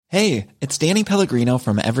Hey, it's Danny Pellegrino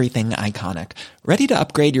from Everything Iconic. Ready to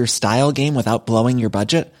upgrade your style game without blowing your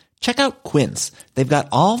budget? Check out Quince. They've got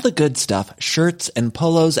all the good stuff, shirts and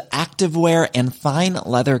polos, activewear, and fine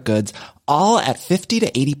leather goods, all at 50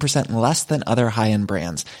 to 80% less than other high-end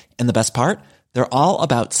brands. And the best part? They're all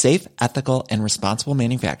about safe, ethical, and responsible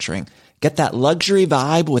manufacturing. Get that luxury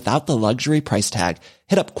vibe without the luxury price tag.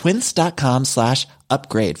 Hit up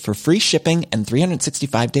quince.com/upgrade for free shipping and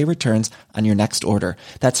 365-day returns on your next order.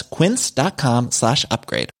 That's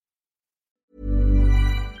quince.com/upgrade.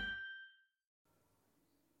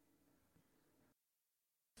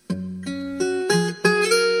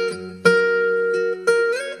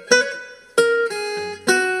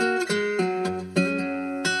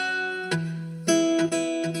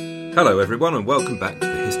 Hello everyone and welcome back to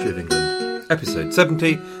the History of England, episode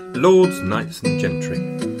 70, Lords, Knights and Gentry.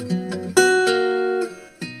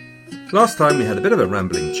 Last time we had a bit of a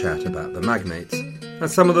rambling chat about the magnates and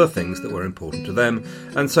some of the things that were important to them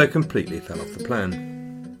and so completely fell off the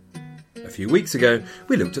plan. A few weeks ago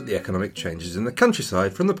we looked at the economic changes in the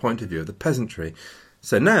countryside from the point of view of the peasantry,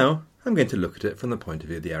 so now I'm going to look at it from the point of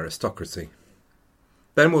view of the aristocracy.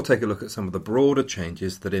 Then we'll take a look at some of the broader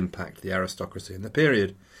changes that impact the aristocracy in the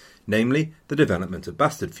period, namely the development of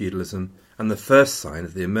bastard feudalism and the first sign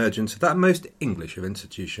of the emergence of that most English of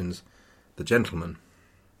institutions, the gentleman.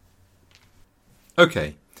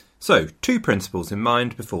 OK, so 2 principles in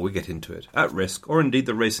mind before we get into it, at risk or indeed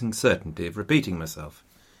the racing certainty of repeating myself.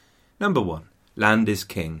 Number 1, land is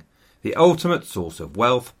king, the ultimate source of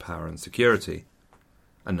wealth, power and security.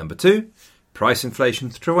 And number 2, price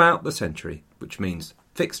inflation throughout the century, which means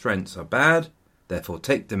fixed rents are bad, therefore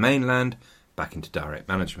take domain land back into direct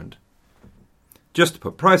management. Just to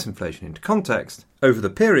put price inflation into context, over the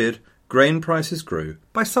period, grain prices grew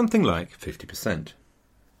by something like 50%.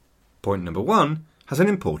 Point number 1 has an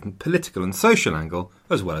important political and social angle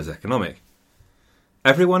as well as economic.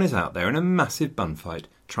 Everyone is out there in a massive bun fight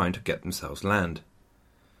trying to get themselves land.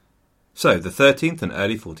 So the 13th and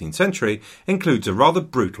early 14th century includes a rather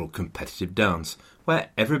brutal competitive dance where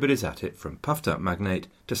everybody's at it from puffed up magnate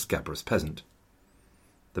to scabrous peasant.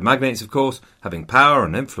 The magnates, of course, having power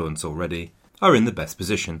and influence already, are in the best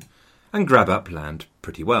position and grab up land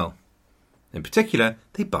pretty well. In particular,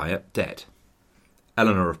 they buy up debt.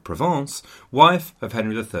 Eleanor of Provence, wife of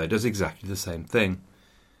Henry III, does exactly the same thing.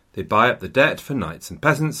 They buy up the debt for knights and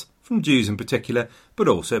peasants, from Jews in particular, but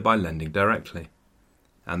also by lending directly.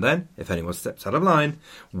 And then, if anyone steps out of line,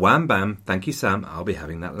 wham bam, thank you Sam, I'll be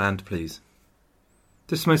having that land please.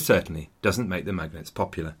 This most certainly doesn't make the magnates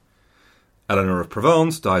popular. Eleanor of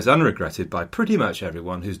Provence dies unregretted by pretty much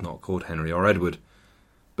everyone who's not called Henry or Edward.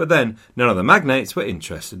 But then, none of the magnates were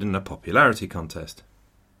interested in a popularity contest.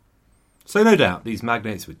 So no doubt these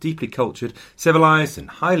magnates were deeply cultured, civilised and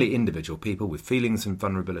highly individual people with feelings and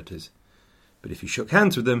vulnerabilities. But if you shook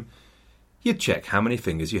hands with them, you'd check how many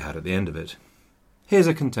fingers you had at the end of it. Here's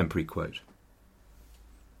a contemporary quote.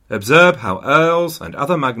 Observe how earls and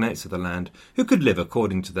other magnates of the land, who could live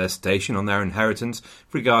according to their station on their inheritance,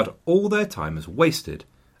 regard all their time as wasted,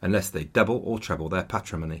 unless they double or treble their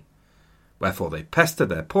patrimony. Wherefore they pester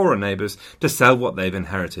their poorer neighbours to sell what they've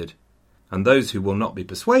inherited, and those who will not be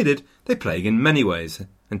persuaded they plague in many ways,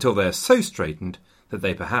 until they are so straitened that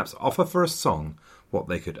they perhaps offer for a song what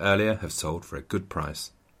they could earlier have sold for a good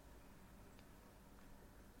price.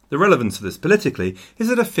 The relevance of this politically is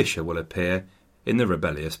that a fissure will appear in the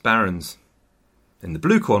rebellious barons. In the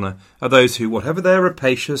blue corner are those who, whatever their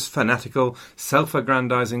rapacious, fanatical,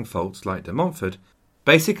 self-aggrandising faults like de Montfort,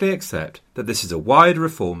 basically accept that this is a wide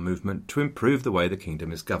reform movement to improve the way the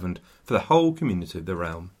kingdom is governed for the whole community of the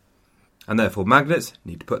realm, and therefore magnates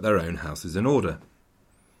need to put their own houses in order.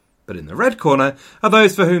 But in the red corner are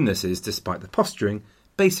those for whom this is, despite the posturing,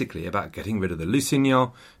 basically about getting rid of the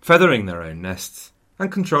Lusignan, feathering their own nests,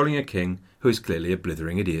 and controlling a king who is clearly a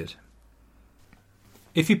blithering idiot.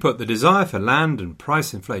 If you put the desire for land and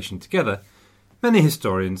price inflation together, many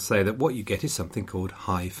historians say that what you get is something called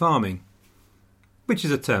high farming, which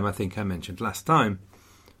is a term I think I mentioned last time.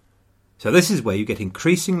 So this is where you get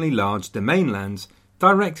increasingly large domain lands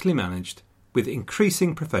directly managed with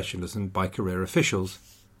increasing professionalism by career officials.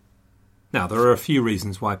 Now, there are a few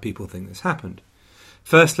reasons why people think this happened.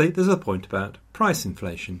 Firstly, there's a point about price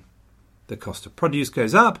inflation. The cost of produce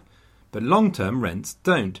goes up, but long-term rents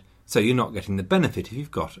don't. So you're not getting the benefit if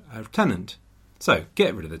you've got a tenant. So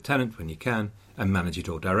get rid of the tenant when you can and manage it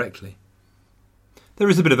all directly. There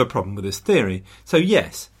is a bit of a problem with this theory. So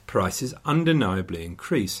yes, prices undeniably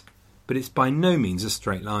increase, but it's by no means a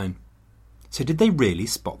straight line. So did they really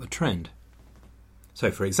spot the trend? So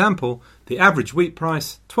for example, the average wheat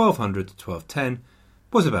price, 1200 to 1210,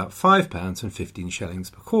 was about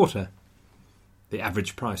 £5.15 per quarter. The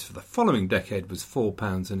average price for the following decade was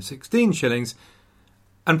 £4.16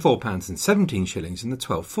 and £4.17 in the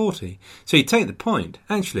 1240. So you take the point,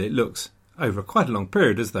 actually it looks, over quite a long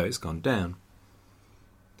period, as though it's gone down.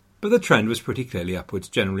 But the trend was pretty clearly upwards,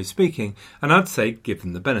 generally speaking, and I'd say give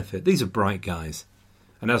them the benefit. These are bright guys.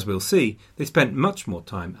 And as we'll see, they spent much more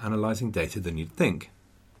time analysing data than you'd think.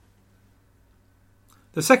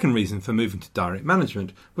 The second reason for moving to direct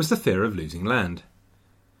management was the fear of losing land.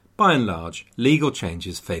 By and large, legal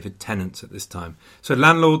changes favoured tenants at this time, so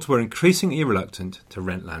landlords were increasingly reluctant to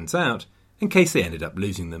rent lands out in case they ended up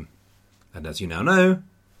losing them. And as you now know,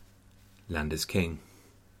 land is king.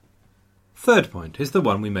 Third point is the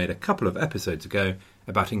one we made a couple of episodes ago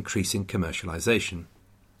about increasing commercialisation.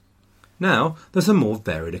 Now there's a more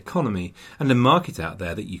varied economy and a market out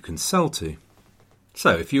there that you can sell to.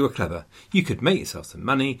 So if you were clever, you could make yourself some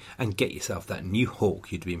money and get yourself that new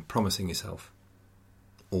hawk you'd been promising yourself.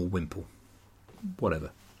 Or wimple.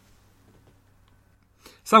 Whatever.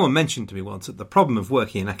 Someone mentioned to me once that the problem of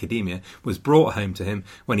working in academia was brought home to him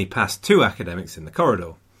when he passed two academics in the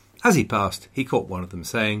corridor. As he passed, he caught one of them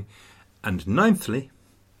saying, "And ninthly."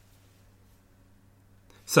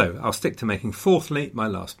 So I'll stick to making fourthly my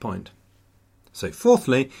last point. So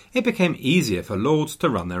fourthly, it became easier for lords to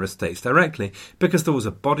run their estates directly because there was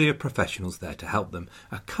a body of professionals there to help them,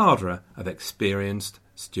 a cadre of experienced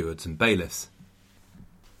stewards and bailiffs.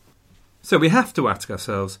 So we have to ask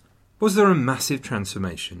ourselves, was there a massive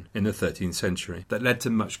transformation in the 13th century that led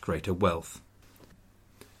to much greater wealth?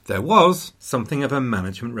 There was something of a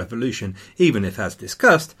management revolution, even if, as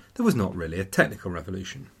discussed, there was not really a technical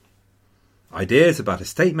revolution. Ideas about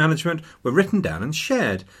estate management were written down and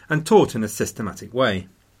shared, and taught in a systematic way.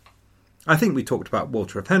 I think we talked about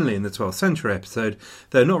Walter of Henley in the 12th century episode,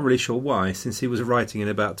 though not really sure why, since he was writing in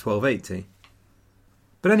about 1280.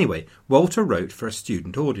 But anyway, Walter wrote for a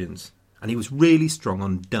student audience, and he was really strong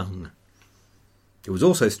on dung. He was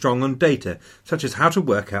also strong on data, such as how to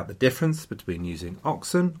work out the difference between using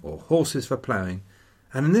oxen or horses for ploughing,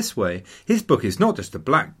 and in this way, his book is not just a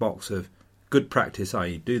black box of good practice,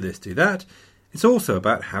 i.e. do this, do that, it's also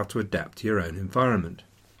about how to adapt to your own environment.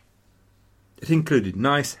 It included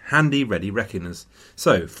nice, handy, ready reckoners,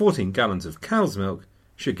 so 14 gallons of cow's milk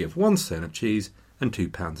should give 1 stone of cheese and 2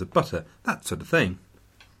 pounds of butter, that sort of thing.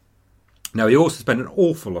 Now, he also spent an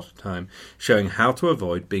awful lot of time showing how to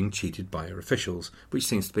avoid being cheated by your officials, which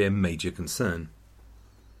seems to be a major concern.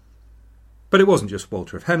 But it wasn't just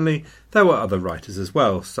Walter of Henley, there were other writers as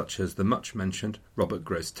well, such as the much-mentioned Robert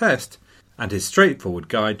Grose-Test, and his straightforward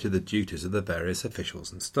guide to the duties of the various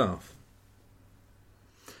officials and staff.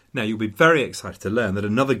 Now, you'll be very excited to learn that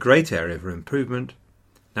another great area of improvement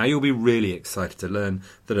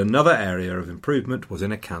was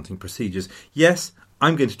in accounting procedures. Yes,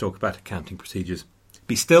 I'm going to talk about accounting procedures.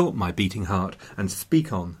 Be still, my beating heart, and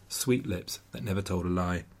speak on, sweet lips that never told a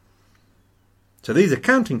lie. So these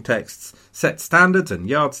accounting texts set standards and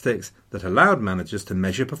yardsticks that allowed managers to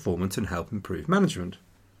measure performance and help improve management.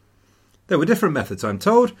 There were different methods, I'm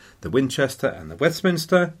told, the Winchester and the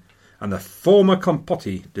Westminster, and the former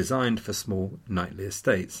Compotti designed for small knightly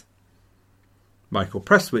estates. Michael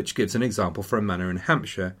Prestwich gives an example for a manor in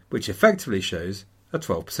Hampshire, which effectively shows a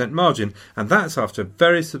 12% margin, and that's after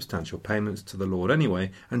very substantial payments to the lord anyway,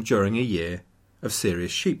 and during a year of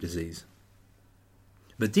serious sheep disease.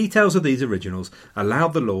 The details of these originals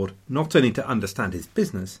allowed the lord not only to understand his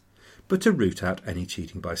business, but to root out any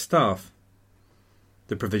cheating by staff.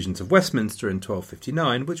 The provisions of Westminster in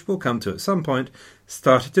 1259, which we'll come to at some point,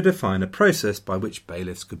 started to define a process by which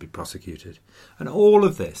bailiffs could be prosecuted, and all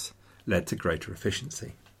of this led to greater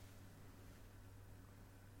efficiency.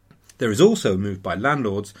 There is also a move by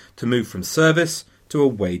landlords to move from service to a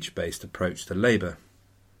wage-based approach to labour.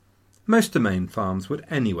 Most domain farms would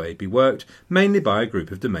anyway be worked mainly by a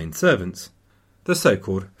group of domain servants, the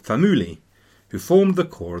so-called famuli, who formed the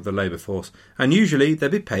core of the labour force, and usually they'd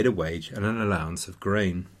be paid a wage and an allowance of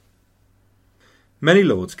grain. Many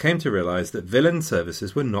lords came to realise that villein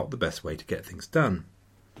services were not the best way to get things done.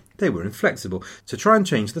 They were inflexible, so try and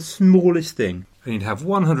change the smallest thing, and you'd have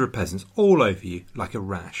 100 peasants all over you like a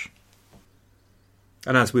rash.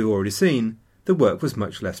 And as we've already seen, the work was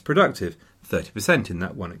much less productive, 30% in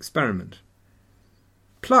that one experiment.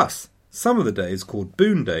 Plus, some of the days, called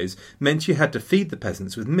boon days, meant you had to feed the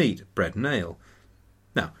peasants with meat, bread and ale.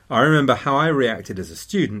 Now, I remember how I reacted as a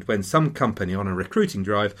student when some company on a recruiting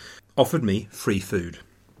drive offered me free food.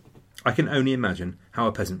 I can only imagine how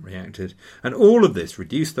a peasant reacted, and all of this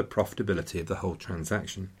reduced the profitability of the whole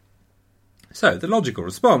transaction. So the logical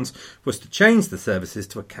response was to change the services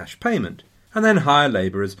to a cash payment, and then hire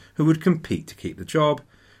labourers who would compete to keep the job,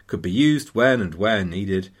 could be used when and where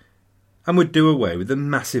needed, and would do away with the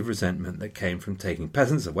massive resentment that came from taking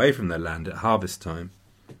peasants away from their land at harvest time.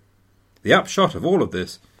 The upshot of all of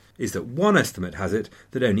this is that one estimate has it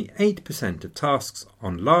that only 8% of tasks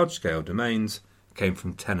on large-scale domains came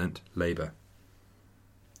from tenant labour.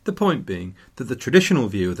 The point being that the traditional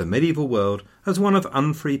view of the medieval world as one of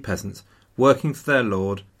unfree peasants working for their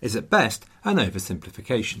lord is at best an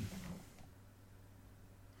oversimplification.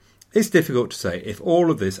 It's difficult to say if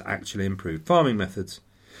all of this actually improved farming methods.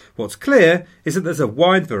 What's clear is that there's a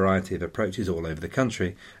wide variety of approaches all over the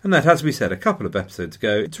country, and that, as we said a couple of episodes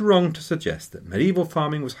ago, it's wrong to suggest that medieval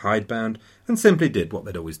farming was hidebound and simply did what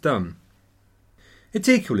they'd always done. It's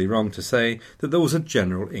equally wrong to say that there was a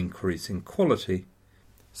general increase in quality.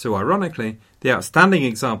 So ironically, the outstanding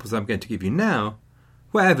examples I'm going to give you now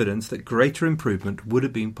were evidence that greater improvement would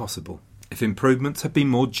have been possible if improvements had been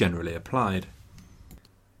more generally applied.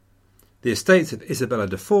 The estates of Isabella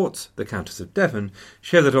de Forts, the Countess of Devon,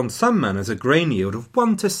 show that on some manors a grain yield of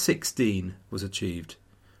 1 to 16 was achieved,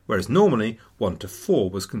 whereas normally 1 to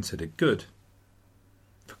 4 was considered good.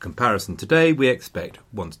 For comparison today, we expect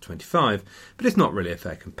 1 to 25, but it's not really a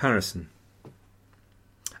fair comparison.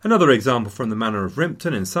 Another example from the manor of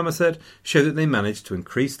Rimpton in Somerset show that they managed to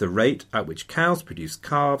increase the rate at which cows produced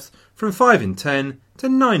calves from 5 in 10 to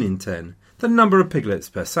 9 in 10, the number of piglets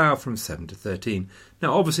per sow from 7 to 13.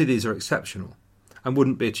 Now obviously these are exceptional and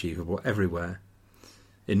wouldn't be achievable everywhere.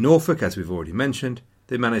 In Norfolk, as we've already mentioned,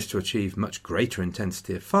 they managed to achieve much greater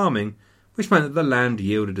intensity of farming, which meant that the land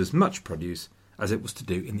yielded as much produce as it was to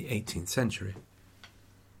do in the 18th century.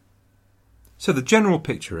 So the general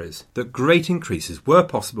picture is that great increases were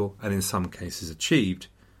possible and in some cases achieved,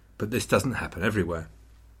 but this doesn't happen everywhere.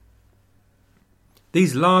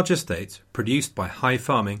 These large estates, produced by high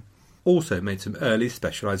farming, also made some early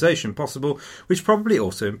specialisation possible, which probably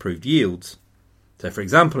also improved yields. So for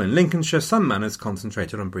example, in Lincolnshire, some manors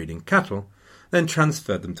concentrated on breeding cattle, then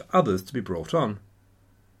transferred them to others to be brought on.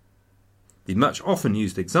 The much often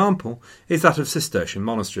used example is that of Cistercian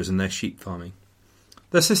monasteries and their sheep farming.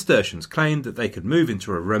 The Cistercians claimed that they could move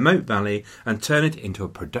into a remote valley and turn it into a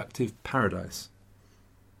productive paradise.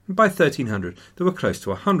 By 1300 there were close to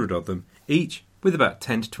 100 of them, each with about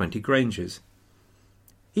 10 to 20 granges.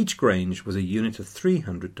 Each grange was a unit of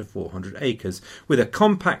 300 to 400 acres, with a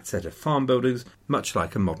compact set of farm buildings, much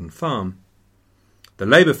like a modern farm. The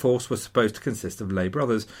labour force was supposed to consist of lay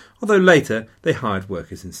brothers, although later they hired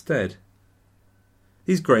workers instead.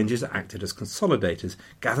 These granges acted as consolidators,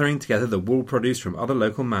 gathering together the wool produce from other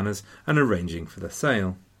local manors and arranging for the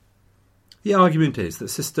sale. The argument is that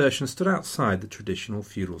Cistercians stood outside the traditional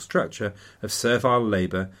feudal structure of servile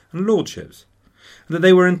labour and lordships, and that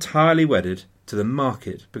they were entirely wedded to the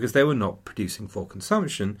market because they were not producing for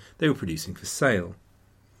consumption, they were producing for sale.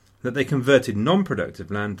 That they converted non-productive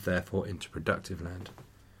land, therefore, into productive land.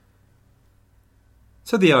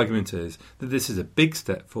 So the argument is that this is a big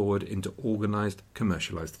step forward into organised,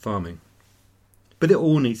 commercialised farming. But it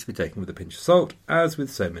all needs to be taken with a pinch of salt, as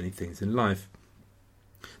with so many things in life.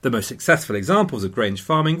 The most successful examples of grange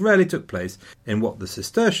farming rarely took place in what the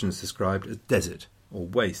Cistercians described as desert or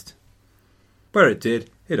waste. Where it did,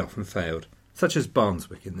 it often failed, such as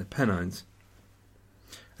Barneswick in the Pennines.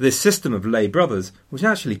 This system of lay brothers was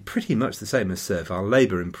actually pretty much the same as servile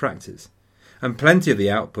labour in practice, and plenty of the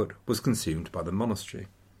output was consumed by the monastery.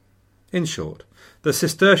 In short, the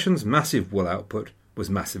Cistercians' massive wool output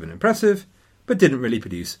was massive and impressive, but didn't really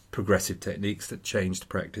produce progressive techniques that changed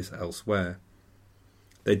practice elsewhere.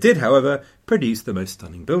 They did, however, produce the most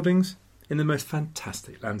stunning buildings in the most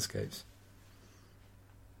fantastic landscapes.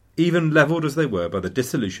 Even levelled as they were by the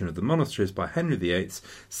dissolution of the monasteries by Henry VIII,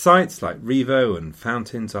 sites like Rievaulx and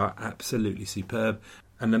Fountains are absolutely superb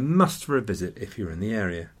and a must for a visit if you're in the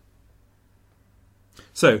area.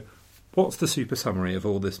 So, what's the super summary of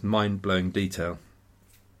all this mind-blowing detail?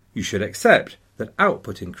 You should accept that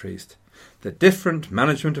output increased, that different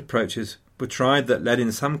management approaches were tried that led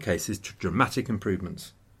in some cases to dramatic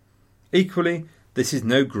improvements. Equally, this is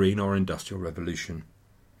no green or industrial revolution.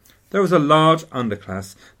 There was a large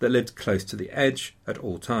underclass that lived close to the edge at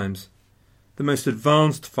all times. The most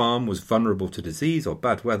advanced farm was vulnerable to disease or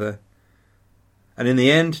bad weather. And in the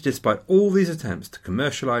end, despite all these attempts to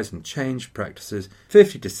commercialise and change practices,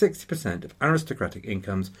 50 to 60% of aristocratic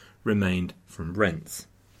incomes remained from rents.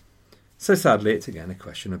 So sadly, it's again a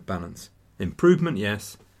question of balance. Improvement,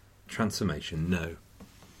 yes. Transformation, no.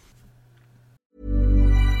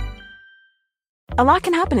 A lot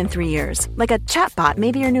can happen in 3 years, like a chatbot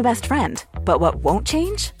may be your new best friend. But what won't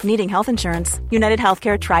change? Needing health insurance. United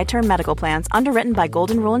Healthcare Tri-Term Medical Plans, underwritten by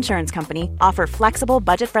Golden Rule Insurance Company, offer flexible,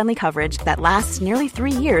 budget-friendly coverage that lasts nearly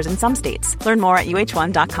 3 years in some states. Learn more at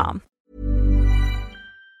uh1.com.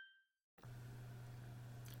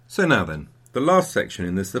 So now then, the last section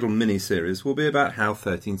in this little mini-series will be about how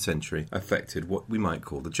 13th century affected what we might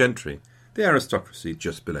call the gentry, the aristocracy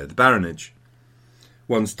just below the baronage.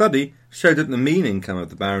 One study showed that the mean income of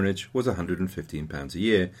the baronage was £115 a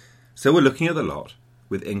year, so we're looking at the lot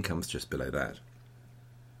with incomes just below that.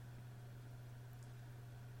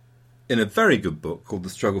 In a very good book called The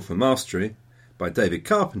Struggle for Mastery by David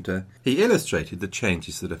Carpenter, he illustrated the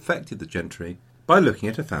changes that affected the gentry by looking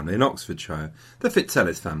at a family in Oxfordshire, the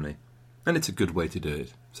Fitzellis family, and it's a good way to do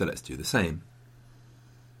it, so let's do the same.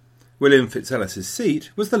 William Fitzellis'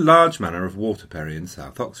 seat was the large manor of Waterperry in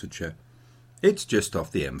South Oxfordshire. It's just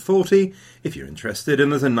off the M40, if you're interested,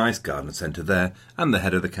 and there's a nice garden centre there, and the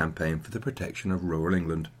head of the campaign for the protection of rural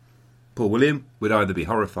England. Poor William would either be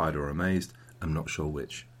horrified or amazed, I'm not sure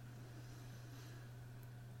which.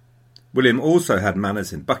 William also had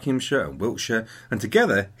manors in Buckinghamshire and Wiltshire, and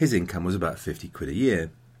together his income was about £50 a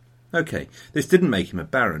year. OK, this didn't make him a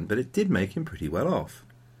baron, but it did make him pretty well off.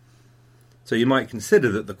 So you might consider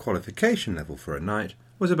that the qualification level for a knight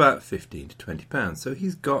was about £15 to £20, so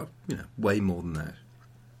he's got, way more than that.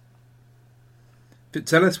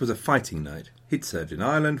 Fitzellis was a fighting knight. He'd served in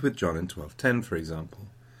Ireland with John in 1210, for example.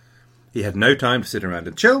 He had no time to sit around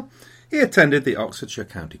and chill. He attended the Oxfordshire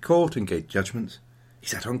County Court and gave judgments. He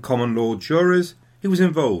sat on common law juries. He was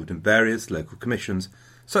involved in various local commissions,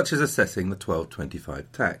 such as assessing the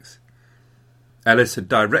 1225 tax. Ellis had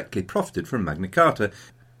directly profited from Magna Carta.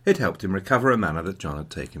 It helped him recover a manor that John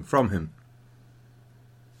had taken from him.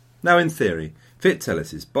 Now, in theory,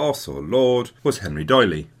 Fitzellis' boss or lord was Henry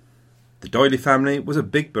Doyley. The Doyley family was a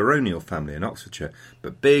big baronial family in Oxfordshire,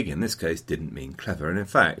 but big in this case didn't mean clever, and in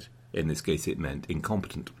fact, in this case it meant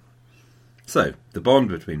incompetent. So, the bond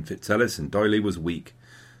between Fitzellis and Doyley was weak,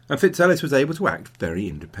 and Fitzellis was able to act very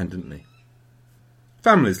independently.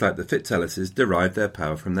 Families like the Fitzellises derived their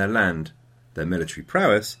power from their land, their military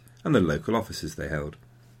prowess, and the local offices they held.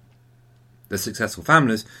 The successful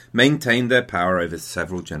families maintained their power over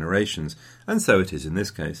several generations, and so it is in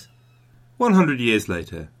this case. 100 years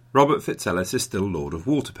later, Robert Fitzellis is still Lord of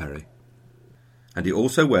Waterperry. And he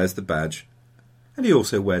also wears the badge, and he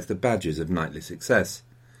also wears the badges of knightly success.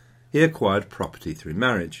 He acquired property through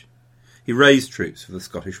marriage. He raised troops for the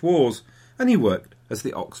Scottish wars, and he worked as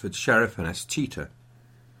the Oxford Sheriff and Escheator.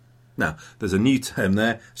 Now, there's a new term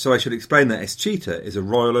there, so I should explain that Escheator is a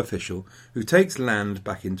royal official who takes land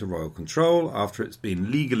back into royal control after it's been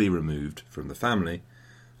legally removed from the family,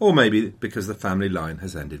 or maybe because the family line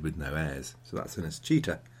has ended with no heirs. So that's an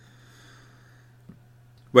Escheator.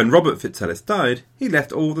 When Robert Fitzellis died, he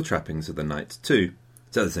left all the trappings of the knights too.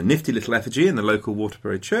 So there's a nifty little effigy in the local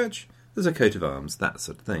Waterbury church, there's a coat of arms, that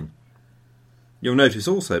sort of thing. You'll notice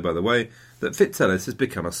also, by the way, that Fitzellis has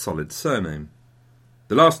become a solid surname.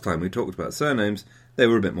 The last time we talked about surnames, they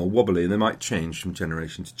were a bit more wobbly and they might change from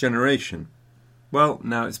generation to generation. Well,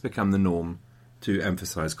 now it's become the norm to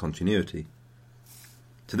emphasise continuity.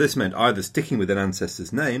 So this meant either sticking with an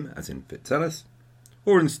ancestor's name, as in Fitzellis,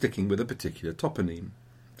 or in sticking with a particular toponym,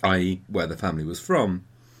 i.e. where the family was from.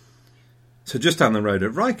 So just down the road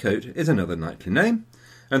at Rycote is another knightly name,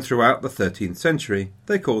 and throughout the 13th century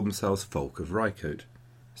they called themselves Folk of Rycote.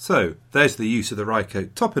 So there's the use of the Rycote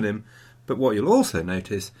toponym, but what you'll also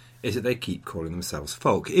notice is that they keep calling themselves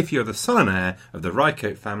Folk. If you're the son and heir of the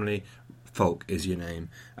Rycote family, Folk is your name.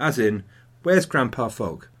 As in, where's Grandpa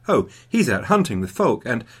Folk? Oh, he's out hunting with Folk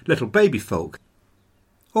and little baby Folk.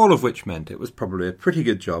 All of which meant it was probably a pretty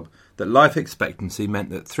good job that life expectancy meant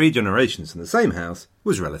that 3 generations in the same house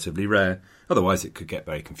was relatively rare, otherwise it could get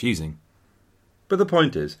very confusing. But the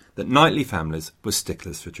point is that knightly families were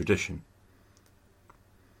sticklers for tradition.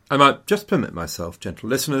 I might just permit myself, gentle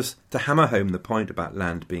listeners, to hammer home the point about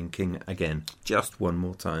land being king again, just one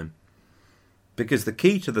more time. Because the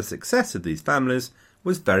key to the success of these families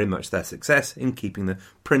was very much their success in keeping the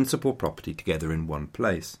principal property together in one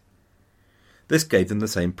place. This gave them the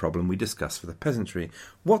same problem we discussed for the peasantry,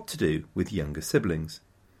 what to do with younger siblings.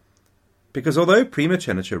 Because although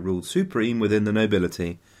primogeniture ruled supreme within the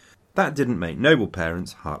nobility, that didn't make noble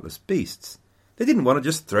parents heartless beasts. They didn't want to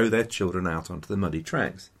just throw their children out onto the muddy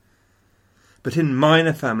tracks. But in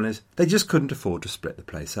minor families, they just couldn't afford to split the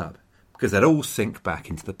place up, because they'd all sink back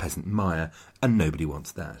into the peasant mire, and nobody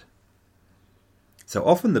wants that. So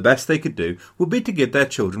often the best they could do would be to give their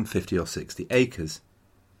children 50 or 60 acres.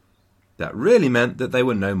 That really meant that they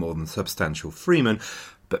were no more than substantial freemen,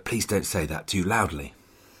 but please don't say that too loudly.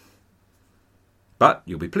 But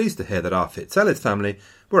you'll be pleased to hear that our Fitz-Ellis family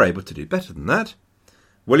were able to do better than that.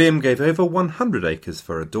 William gave over 100 acres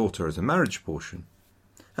for a daughter as a marriage portion,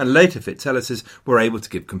 and later Fitz-Ellises were able to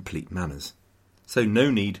give complete manors, so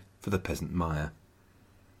no need for the peasant mire.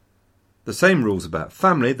 The same rules about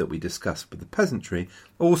family that we discussed with the peasantry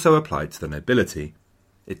also applied to the nobility.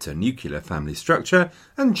 It's a nuclear family structure,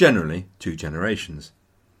 and generally 2 generations.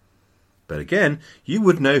 But again, you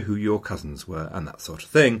would know who your cousins were and that sort of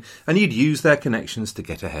thing, and you'd use their connections to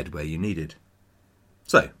get ahead where you needed.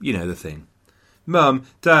 So, you know the thing. Mum,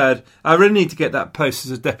 Dad, I really need to get that post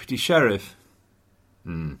as a deputy sheriff.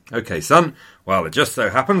 OK, son. Well, it just so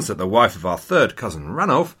happens that the wife of our 3rd cousin,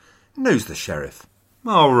 Ranulph, knows the sheriff.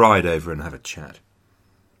 I'll ride over and have a chat.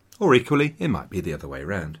 Or equally, it might be the other way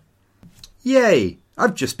round. Yay!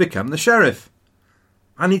 I've just become the sheriff.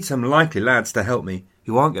 I need some likely lads to help me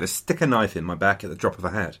who aren't going to stick a knife in my back at the drop of a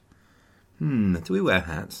hat. Do we wear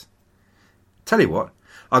hats? Tell you what,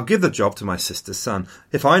 I'll give the job to my sister's son.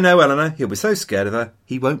 If I know Eleanor, he'll be so scared of her,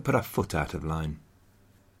 he won't put a foot out of line.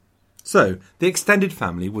 So, the extended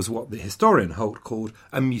family was what the historian Holt called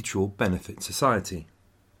a mutual benefit society.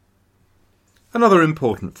 Another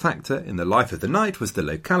important factor in the life of the knight was the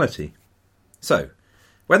locality. So,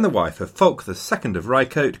 when the wife of Fulk II of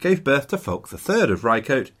Rycote gave birth to Fulk III of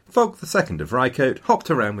Rycote, Fulk II of Rycote hopped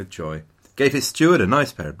around with joy, gave his steward a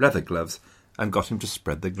nice pair of leather gloves, and got him to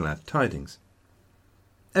spread the glad tidings.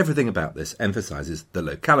 Everything about this emphasises the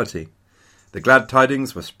locality. The glad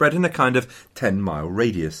tidings were spread in a kind of 10-mile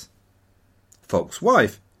radius. Fulk's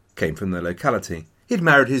wife came from the locality. He'd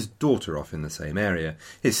married his daughter off in the same area.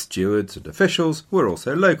 His stewards and officials were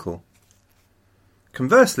also local.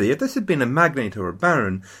 Conversely, if this had been a magnate or a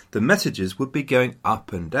baron, the messages would be going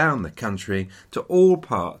up and down the country to all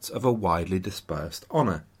parts of a widely dispersed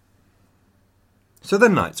honour. So the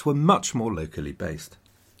knights were much more locally based.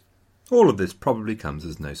 All of this probably comes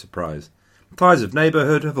as no surprise. Ties of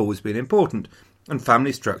neighbourhood have always been important, and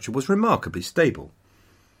family structure was remarkably stable.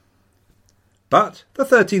 But the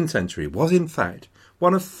 13th century was in fact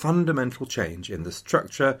one of fundamental change in the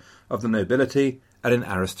structure of the nobility and in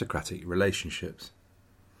aristocratic relationships.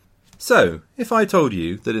 So, if I told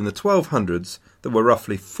you that in the 1200s there were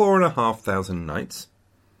roughly 4,500 knights,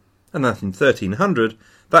 and that in 1300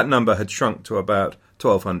 that number had shrunk to about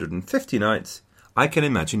 1,250 knights, I can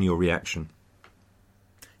imagine your reaction.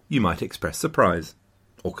 You might express surprise,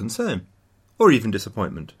 or concern, or even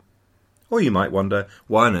disappointment. Or you might wonder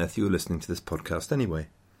why on earth you were listening to this podcast anyway.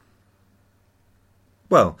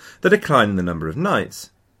 Well, the decline in the number of knights,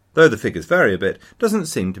 though the figures vary a bit, doesn't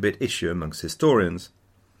seem to be at issue amongst historians.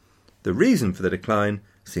 The reason for the decline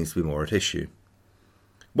seems to be more at issue.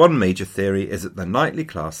 One major theory is that the knightly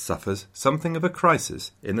class suffers something of a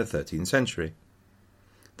crisis in the 13th century.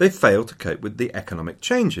 They fail to cope with the economic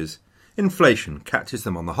changes. Inflation catches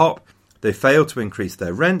them on the hop. They fail to increase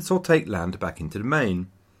their rents or take land back into domain.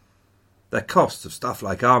 Their costs of stuff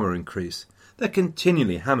like armour increase. They're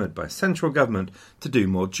continually hammered by central government to do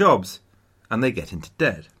more jobs, and they get into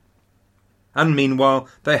debt. And meanwhile,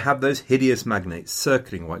 they have those hideous magnates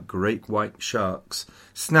circling like great white sharks,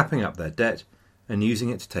 snapping up their debt and using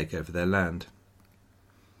it to take over their land.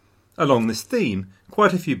 Along this theme,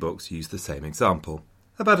 quite a few books use the same example,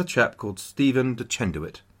 about a chap called Stephen de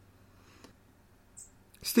Chenduit.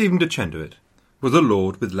 Stephen de Chenduit was a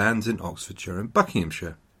lord with lands in Oxfordshire and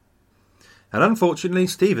Buckinghamshire. And unfortunately,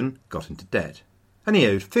 Stephen got into debt, and he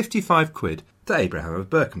owed 55 quid to Abraham of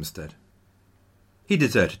Berkhamsted. He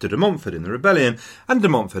deserted to de Montfort in the rebellion, and de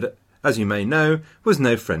Montfort, as you may know, was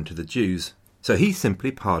no friend to the Jews, so he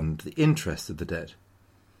simply pardoned the interest of the debt.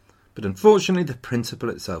 But unfortunately the principal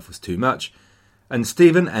itself was too much, and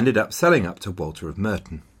Stephen ended up selling up to Walter of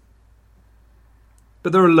Merton.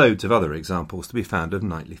 But there are loads of other examples to be found of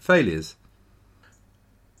knightly failures.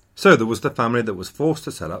 So there was the family that was forced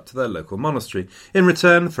to sell up to their local monastery in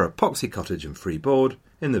return for a poxy cottage and free board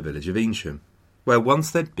in the village of Evesham, where once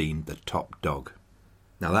they'd been the top dog.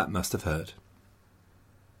 Now that must have hurt.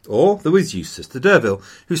 Or there was Eustace de Derville,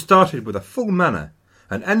 who started with a full manor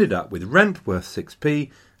and ended up with rent worth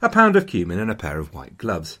 6p, a pound of cumin and a pair of white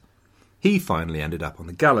gloves. He finally ended up on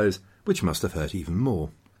the gallows, which must have hurt even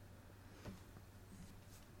more.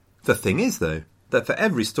 The thing is, though, that for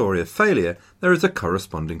every story of failure there is a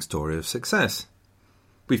corresponding story of success.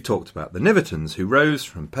 We've talked about the Nivertons, who rose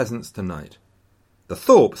from peasants to knight. The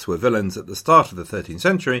Thorpes were villains at the start of the 13th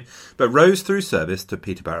century, but rose through service to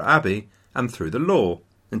Peterborough Abbey and through the law,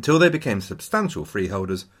 until they became substantial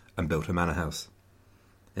freeholders and built a manor house.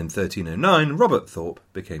 In 1309, Robert Thorpe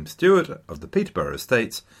became steward of the Peterborough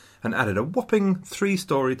estates and added a whopping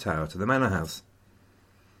 3-storey tower to the manor house.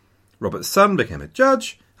 Robert's son became a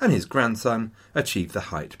judge, and his grandson achieved the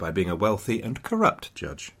height by being a wealthy and corrupt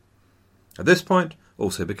judge. At this point,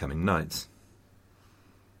 also becoming knights.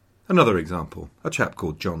 Another example, a chap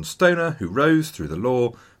called John Stoner, who rose through the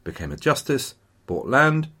law, became a justice, bought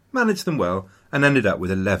land, managed them well, and ended up with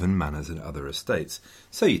 11 manors and other estates.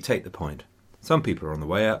 So you take the point. Some people are on the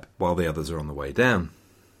way up, while the others are on the way down.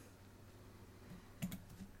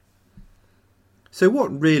 So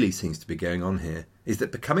what really seems to be going on here is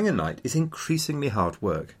that becoming a knight is increasingly hard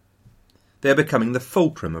work. They are becoming the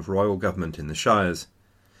fulcrum of royal government in the shires.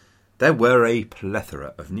 There were a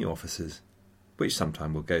plethora of new offices, which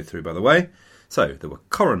sometime we'll go through, by the way. So there were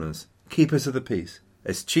coroners, keepers of the peace,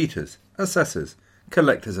 escheators, assessors,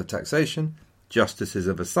 collectors of taxation, justices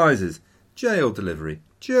of assizes, jail delivery,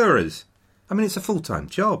 jurors. I mean, it's a full-time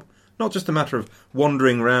job, not just a matter of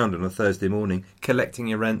wandering around on a Thursday morning, collecting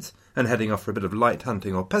your rents and heading off for a bit of light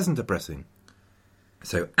hunting or peasant oppressing.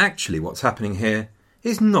 So actually what's happening here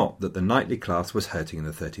is not that the knightly class was hurting in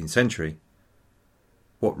the 13th century.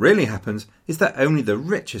 What really happens is that only the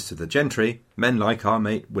richest of the gentry, men like our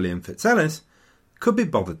mate William Fitzellis, could be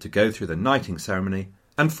bothered to go through the knighting ceremony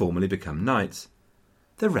and formally become knights.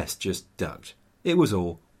 The rest just ducked. It was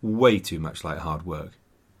all way too much like hard work.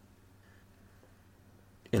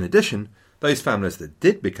 In addition, those families that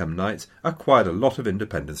did become knights acquired a lot of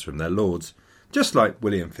independence from their lords, just like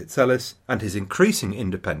William Fitzellis and his increasing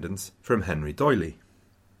independence from Henry D'Oyly.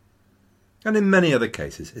 And in many other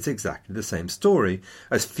cases it's exactly the same story,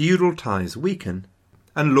 as feudal ties weaken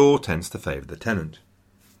and law tends to favour the tenant.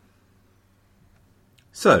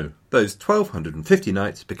 So, those 1,250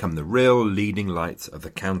 knights become the real leading lights of the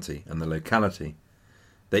county and the locality.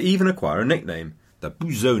 They even acquire a nickname, the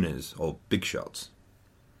Buzones, or Big Shots.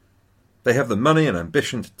 They have the money and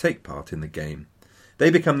ambition to take part in the game. They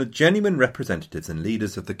become the genuine representatives and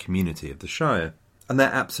leaders of the community of the Shire, and they're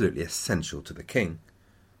absolutely essential to the king.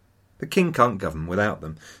 The king can't govern without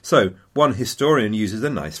them, so one historian uses a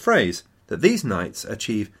nice phrase, that these knights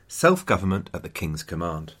achieve self-government at the king's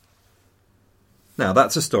command. Now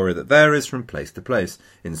that's a story that varies from place to place.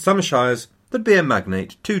 In some shires there'd be a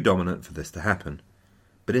magnate too dominant for this to happen,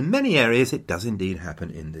 but in many areas it does indeed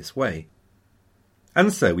happen in this way.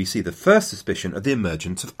 And so we see the first suspicion of the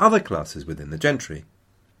emergence of other classes within the gentry.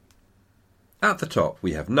 At the top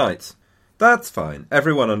we have knights. That's fine,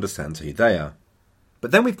 everyone understands who they are.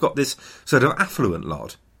 But then we've got this sort of affluent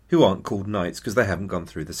lot who aren't called knights because they haven't gone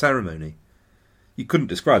through the ceremony. You couldn't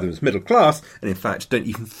describe them as middle class, and in fact don't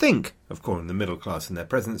even think of calling them middle class in their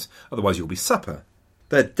presence, otherwise you'll be supper.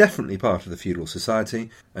 They're definitely part of the feudal society,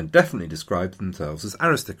 and definitely describe themselves as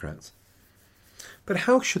aristocrats. But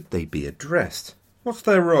how should they be addressed? What's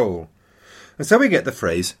their role? And so we get the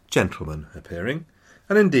phrase gentleman appearing,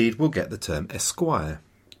 and indeed we'll get the term esquire.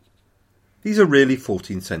 These are really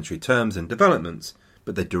 14th century terms and developments,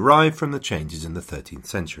 but they derive from the changes in the 13th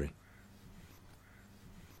century.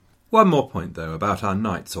 One more point, though, about our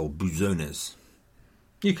knights or buzones.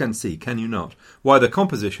 You can see, can you not, why the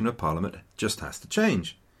composition of Parliament just has to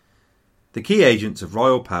change. The key agents of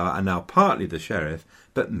royal power are now partly the sheriff,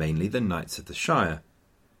 but mainly the knights of the shire.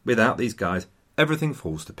 Without these guys, everything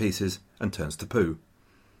falls to pieces and turns to poo.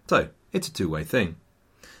 So, it's a two-way thing.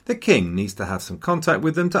 The king needs to have some contact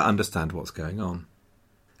with them to understand what's going on.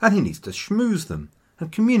 And he needs to schmooze them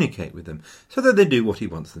and communicate with them so that they do what he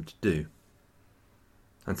wants them to do.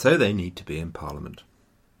 And so they need to be in Parliament.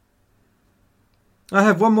 I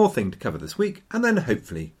have one more thing to cover this week, and then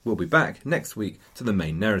hopefully we'll be back next week to the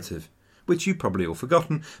main narrative, which you've probably all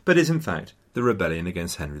forgotten, but is in fact the rebellion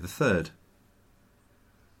against Henry III.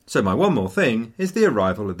 So my one more thing is the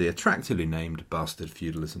arrival of the attractively named bastard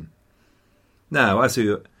feudalism. Now, as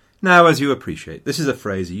you appreciate, this is a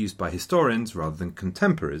phrase used by historians rather than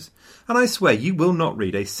contemporaries, and I swear you will not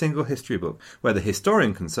read a single history book where the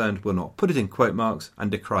historian concerned will not put it in quote marks and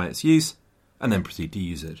decry its use, and then proceed to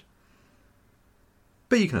use it.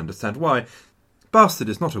 But you can understand why. Bastard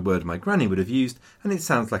is not a word my granny would have used, and it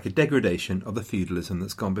sounds like a degradation of the feudalism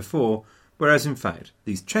that's gone before, whereas in fact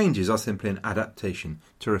these changes are simply an adaptation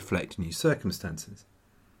to reflect new circumstances.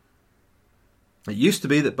 It used to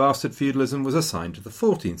be that bastard feudalism was assigned to the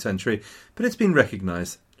 14th century, but it's been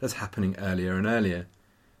recognised as happening earlier and earlier.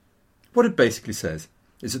 What it basically says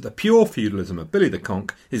is that the pure feudalism of Billy the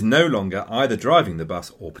Conk is no longer either driving the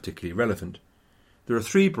bus or particularly relevant. There are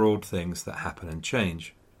three broad things that happen and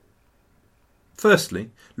change. Firstly,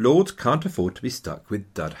 lords can't afford to be stuck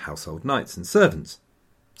with dud household knights and servants.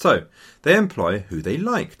 So, they employ who they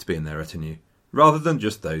like to be in their retinue, rather than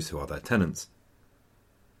just those who are their tenants.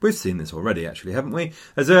 We've seen this already, actually, haven't we?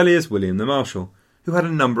 As early as William the Marshal, who had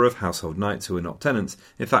a number of household knights who were not tenants.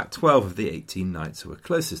 In fact, 12 of the 18 knights who were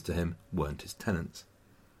closest to him weren't his tenants.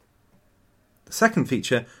 Second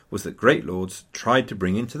feature was that great lords tried to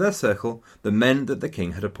bring into their circle the men that the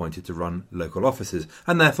king had appointed to run local offices,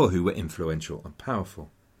 and therefore who were influential and powerful.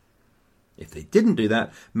 If they didn't do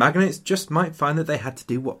that, magnates just might find that they had to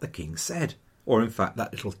do what the king said, or in fact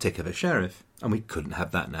that little tick of a sheriff, and we couldn't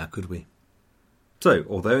have that now, could we? So,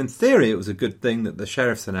 although in theory it was a good thing that the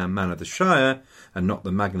sheriffs are now man of the shire, and not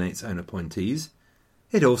the magnates' own appointees,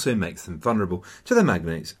 it also makes them vulnerable to the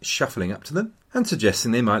magnates shuffling up to them and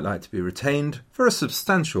suggesting they might like to be retained for a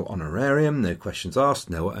substantial honorarium, no questions asked,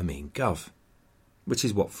 no what I mean gov, which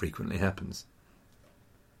is what frequently happens.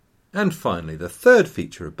 And finally, the third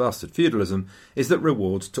feature of bastard feudalism is that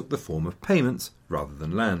rewards took the form of payments rather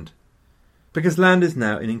than land. Because land is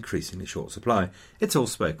now in increasingly short supply, it's all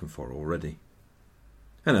spoken for already.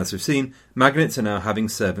 And as we've seen, magnates are now having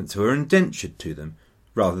servants who are indentured to them,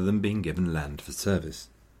 rather than being given land for service.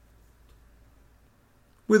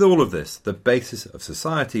 With all of this, the basis of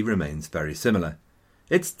society remains very similar.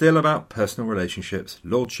 It's still about personal relationships,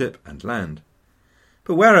 lordship and land.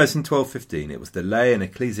 But whereas in 1215 it was the lay and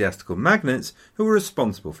ecclesiastical magnates who were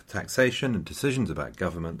responsible for taxation and decisions about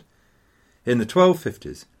government, in the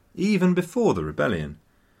 1250s, even before the rebellion,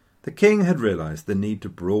 the king had realised the need to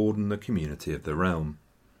broaden the community of the realm,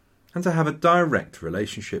 and to have a direct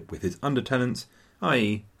relationship with his undertenants,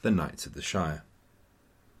 i.e. the knights of the shire.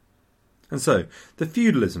 And so, the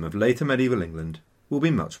feudalism of later medieval England will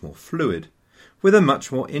be much more fluid, with a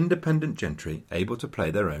much more independent gentry able to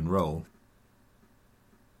play their own role.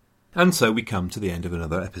 And so we come to the end of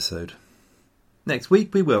another episode. Next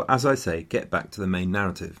week we will, as I say, get back to the main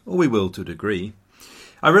narrative, or we will to a degree.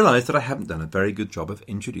 I realise that I haven't done a very good job of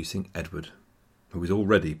introducing Edward, who is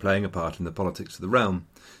already playing a part in the politics of the realm,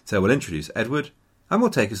 so we'll introduce Edward, and we'll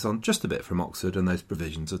take us on just a bit from Oxford and those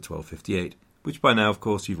provisions of 1258, which by now, of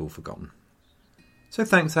course, you've all forgotten. So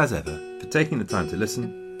thanks, as ever, for taking the time to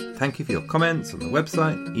listen. Thank you for your comments on the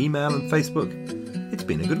website, email and Facebook. It's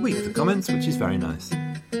been a good week for comments, which is very nice.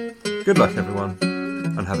 Good luck, everyone,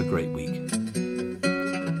 and have a great week.